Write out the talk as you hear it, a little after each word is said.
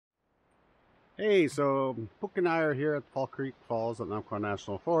Hey, so Pook and I are here at Fall Creek Falls at Umpqua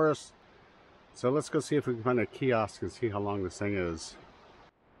National Forest. So let's go see if we can find a kiosk and see how long this thing is.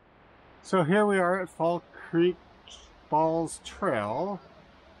 So here we are at Fall Creek Falls Trail.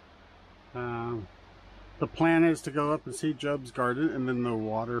 The plan is to go up and see Job's Garden and then the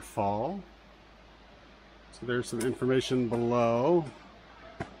waterfall. So there's some information below.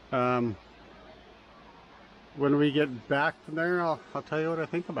 When we get back from there, I'll tell you what I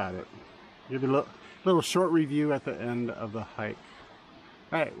think about it. Give you a little short review at the end of the hike.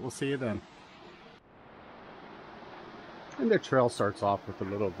 Alright, we'll see you then. And the trail starts off with a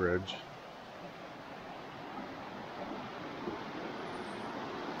little bridge.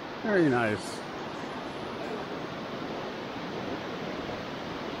 Very nice.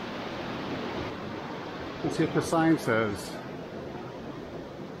 Let's see what the sign says.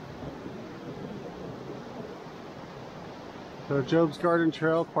 So Job's Garden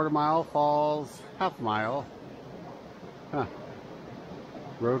Trail, quarter mile, falls, half mile. Huh.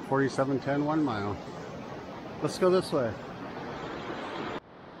 Road 4710, 1 mile. Let's go this way.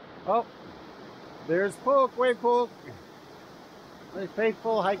 Oh, there's Pook. Wait, Pook. My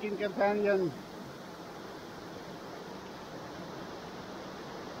faithful hiking companion.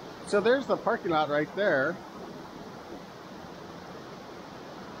 So there's the parking lot right there.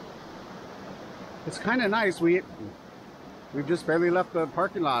 It's kind of nice. We've just barely left the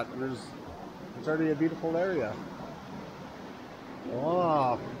parking lot and there's already a beautiful area.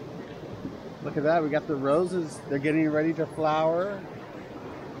 Oh, look at that. We got the roses. They're getting ready to flower.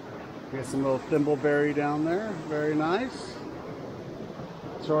 We got some little thimbleberry down there. Very nice.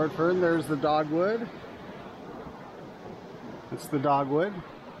 Sword fern. There's the dogwood. That's the dogwood.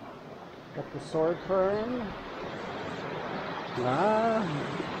 Got the sword fern.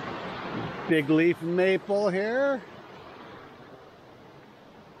 Big leaf maple here.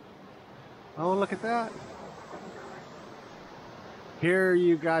 Oh, look at that. Here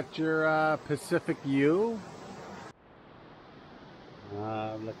you got your Pacific yew.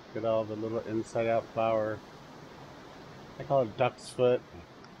 Look at all the little inside out flower. I call it duck's foot.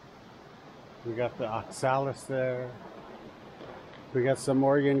 We got the oxalis there. We got some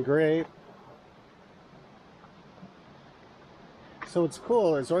Oregon grape. So what's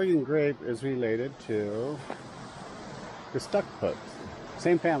cool is Oregon grape is related to the duckfoot.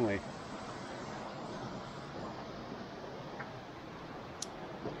 Same family.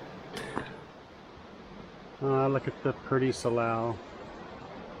 Look at the pretty salal.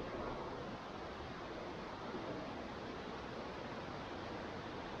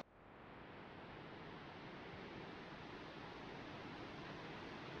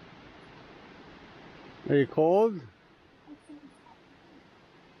 Are you cold?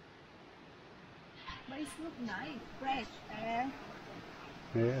 But it looks nice, fresh air.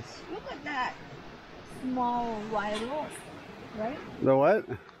 Yes. Look at that small white rose, right? The what?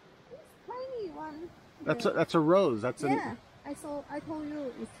 This tiny one. That's a rose. That's yeah. I told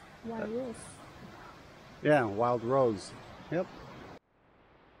you it's white rose. Yeah, wild rose. Yep.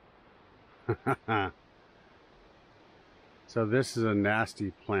 So this is a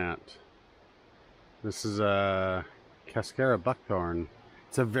nasty plant. This is a Cascara buckthorn.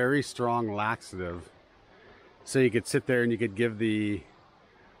 It's a very strong laxative. So you could sit there and you could give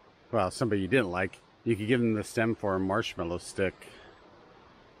somebody you didn't like, you could give them the stem for a marshmallow stick.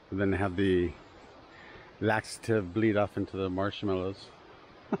 And then have the laxative bleed off into the marshmallows.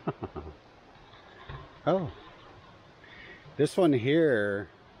 Oh. This one here,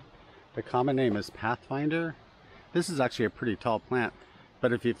 the common name is Pathfinder. This is actually a pretty tall plant.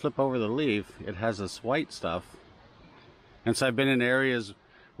 But if you flip over the leaf, it has this white stuff. And so I've been in areas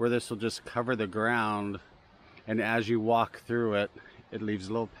where this will just cover the ground, and as you walk through it, it leaves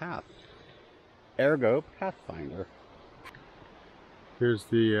a little path. Ergo, Pathfinder. Here's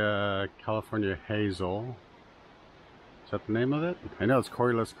the California hazel. Is that the name of it? I know it's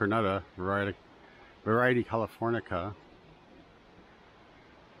Corylus cornuta, variety Californica.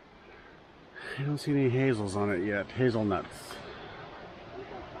 I don't see any hazels on it yet. Hazelnuts.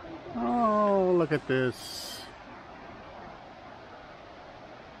 Oh, look at this.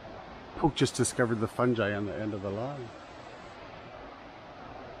 Pook just discovered the fungi on the end of the log.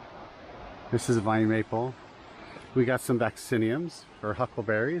 This is vine maple. We got some vacciniums or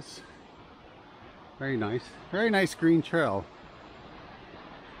huckleberries. Very nice. Very nice green trail.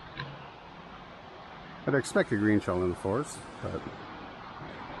 I'd expect a green trail in the forest, but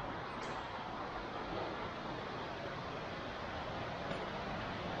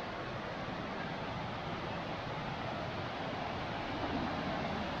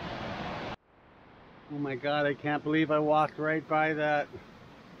oh my God, I can't believe I walked right by that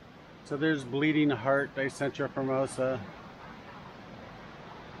So there's bleeding heart, Dicentra formosa.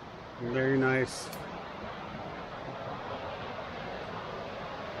 Very nice.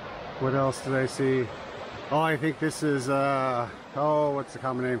 What else did I see? Oh, I think this is, oh, what's the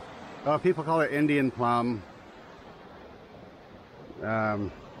common name? Oh, people call it Indian plum.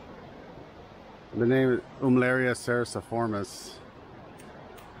 The name is Umbllaria cerciformis.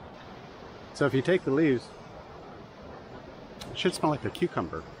 So if you take the leaves, it should smell like a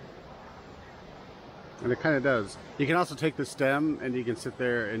cucumber. And it kind of does. You can also take the stem and you can sit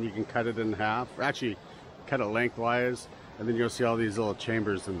there and you can cut it in half. Or actually, cut it lengthwise, and then you'll see all these little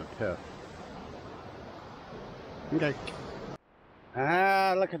chambers in the pith. Okay.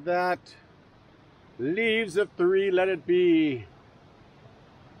 Ah, look at that. Leaves of 3, let it be.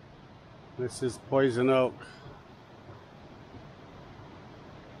 This is poison oak.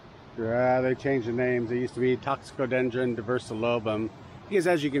 Yeah, they changed the names. They used to be Toxicodendron diversilobum. Because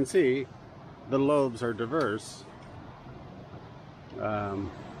as you can see, the lobes are diverse.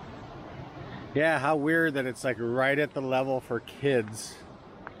 Yeah, how weird that it's like right at the level for kids.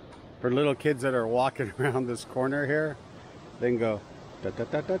 For little kids that are walking around this corner here, they can go da da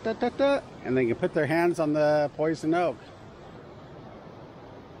da da da da da, and they can put their hands on the poison oak.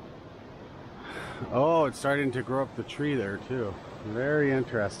 Oh, it's starting to grow up the tree there too. Very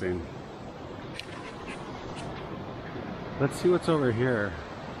interesting. Let's see what's over here.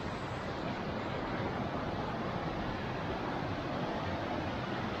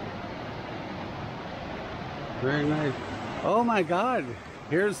 Very nice. Oh my God!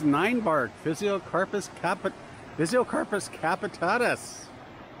 Here's 9-bark Physiocarpus capitatus.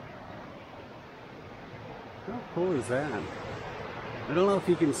 How cool is that? I don't know if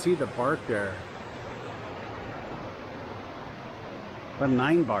you can see the bark there. But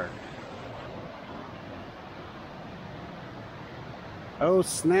 9-bark. Oh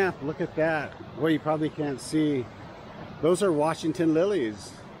snap! Look at that. Well, you probably can't see. Those are Washington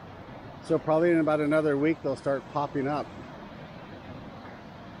lilies. So probably in about another week they'll start popping up.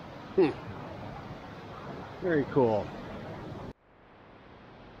 Very cool.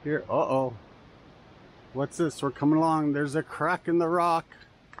 Here, uh-oh. What's this? We're coming along. There's a crack in the rock.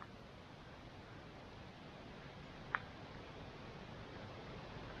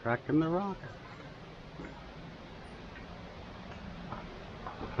 Crack in the rock.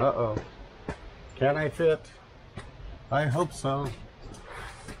 Uh-oh. Can I fit? I hope so.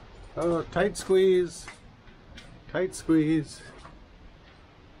 Oh, tight squeeze. Tight squeeze.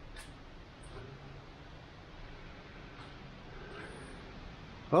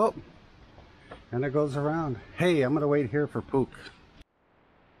 Oh, and it goes around. Hey, I'm gonna wait here for Pook.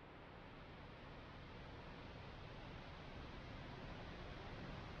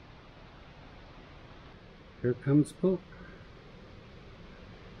 Here comes Pook.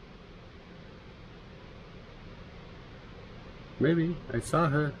 Maybe, I saw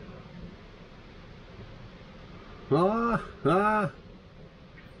her. Ah,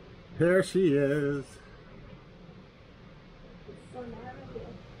 there she is.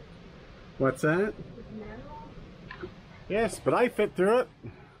 What's that? Yes, but I fit through it.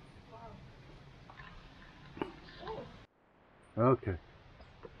 Okay.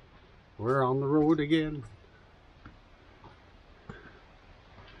 We're on the road again.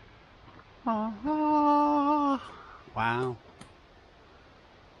 Wow.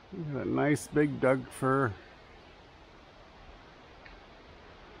 Look at that nice big Doug fir.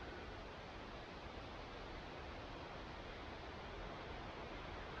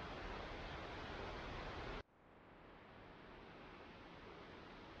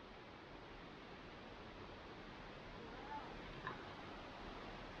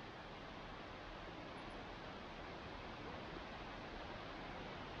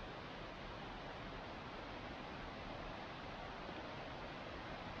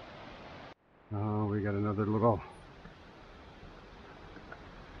 Oh, we got another little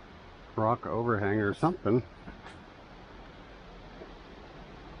rock overhang or something.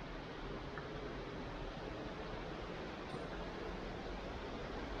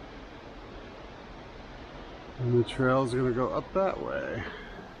 And the trail's gonna go up that way.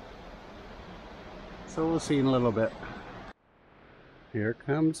 So we'll see in a little bit. Here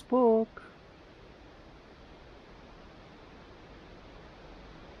comes Pook.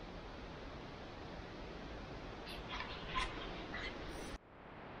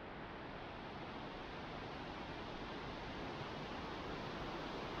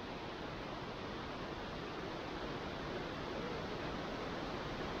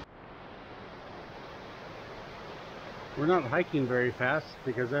 We're not hiking very fast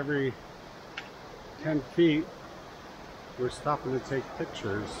because every 10 feet we're stopping to take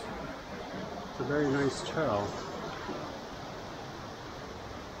pictures. a very nice trail.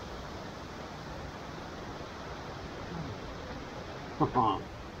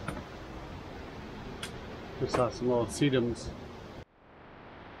 We saw some little sedums.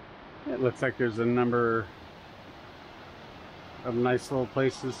 It looks like there's a number of nice little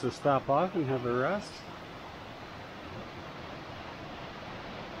places to stop off and have a rest.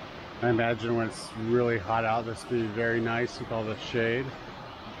 I imagine when it's really hot out, this would be very nice with all the shade.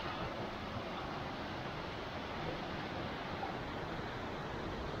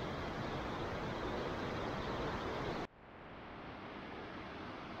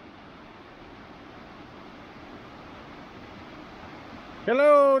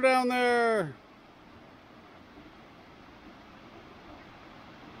 Hello down there!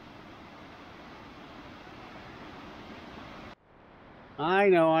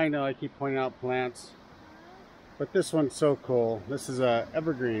 I know, I keep pointing out plants. But this one's so cool. This is a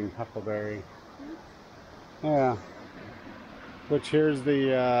evergreen huckleberry. Yeah. Which here's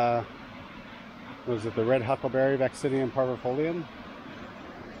the, was it the red huckleberry, Vaccinium parvifolium?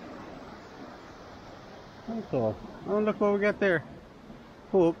 Oh, cool. Oh, look what we got there.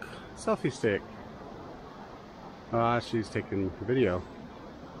 Pook selfie stick. Ah, she's taking video.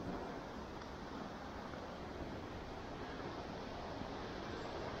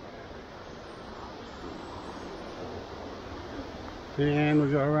 And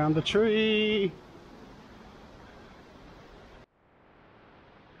we go around the tree.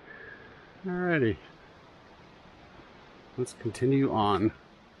 Alrighty. Let's continue on.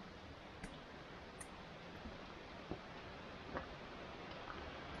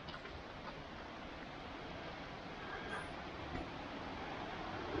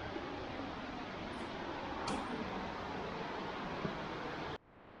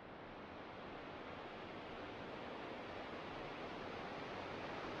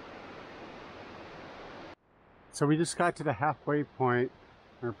 So we just got to the halfway point,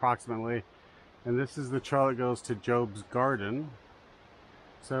 or approximately, and this is the trail that goes to Job's garden.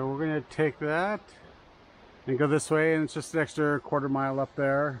 So we're going to take that and go this way, and it's just an extra quarter mile up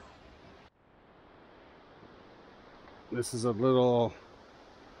there. This is a little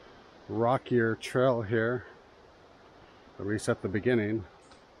rockier trail here, at least at the beginning.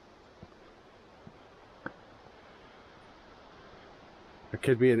 It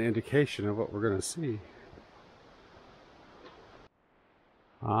could be an indication of what we're going to see.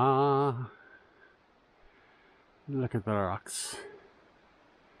 Ah, look at the rocks.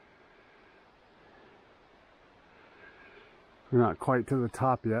 We're not quite to the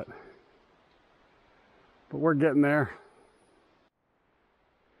top yet, but we're getting there.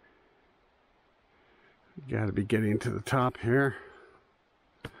 Got to be getting to the top here.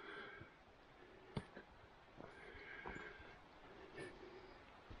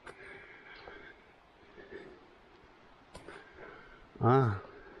 Ah.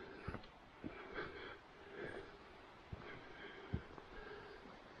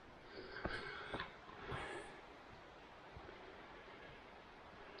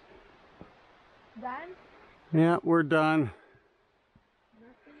 Done? Yeah, we're done.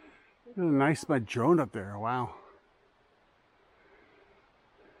 Nice my drone up there, wow.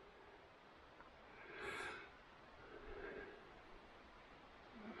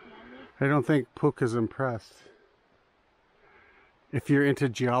 I don't think Pook is impressed. If you're into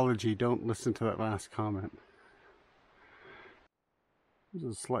geology, don't listen to that last comment.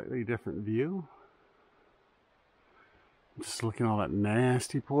 There's a slightly different view. Just looking at all that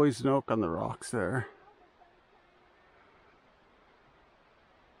nasty poison oak on the rocks there.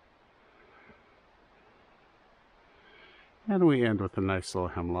 And we end with a nice little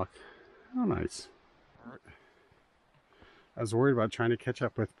hemlock. Oh, nice. I was worried about trying to catch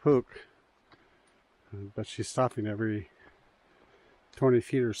up with Pook, but she's stopping every 20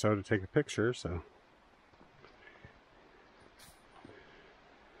 feet or so to take a picture, so.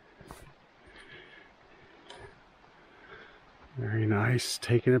 Very nice,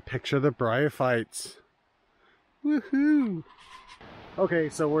 taking a picture of the bryophytes. Woohoo! Okay,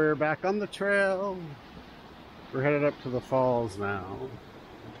 so we're back on the trail. We're headed up to the falls now.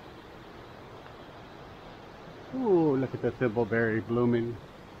 Ooh, look at the thimbleberry blooming.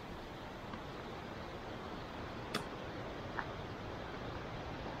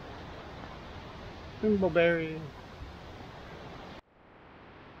 Thimbleberry.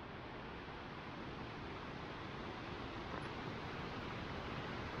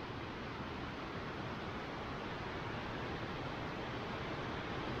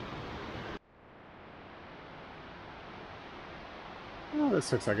 Oh,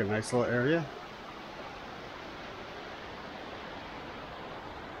 this looks like a nice little area.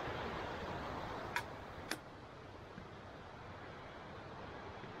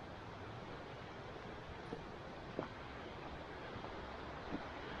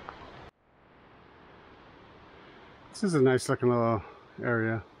 This is a nice looking little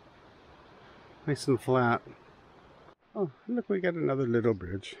area. Nice and flat. Oh, look, we got another little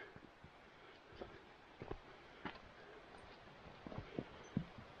bridge.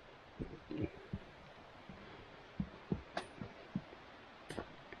 Look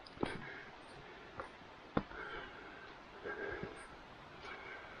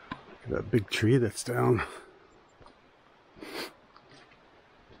at that big tree that's down.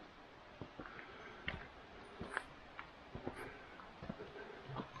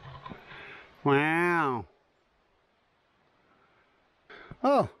 Wow.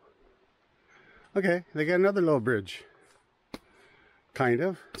 Oh. Okay, they got another little bridge. Kind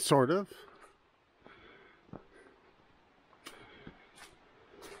of, sort of.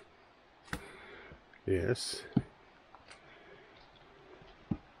 Yes.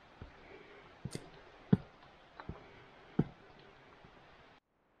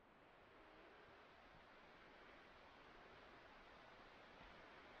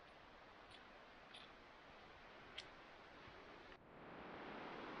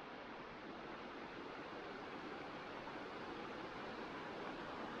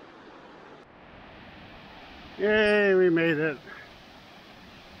 Yay, we made it.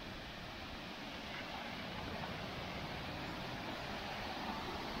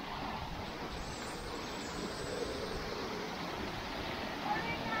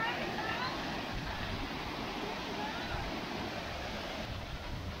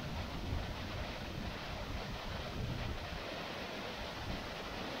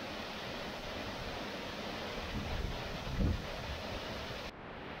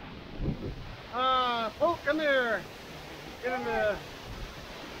 Pook, come here. Get in the.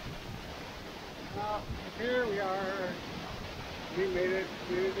 Here we are. We made it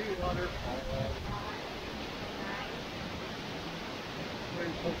to the waterfall.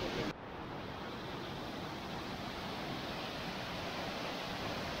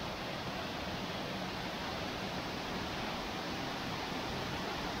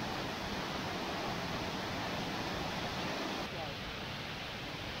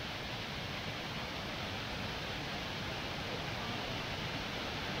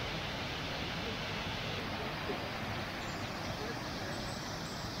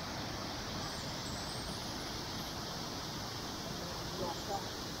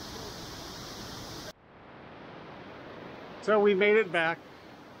 So we made it back.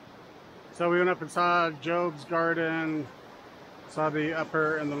 So we went up and saw Job's garden, saw the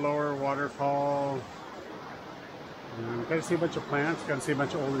upper and the lower waterfall. Got to see a bunch of plants, got to see a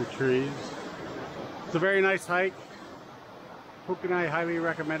bunch of older trees. It's a very nice hike. Pook and I highly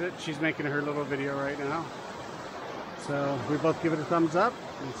recommend it. She's making her little video right now. So we both give it a thumbs up,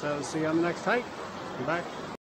 and so see you on the next hike. Goodbye.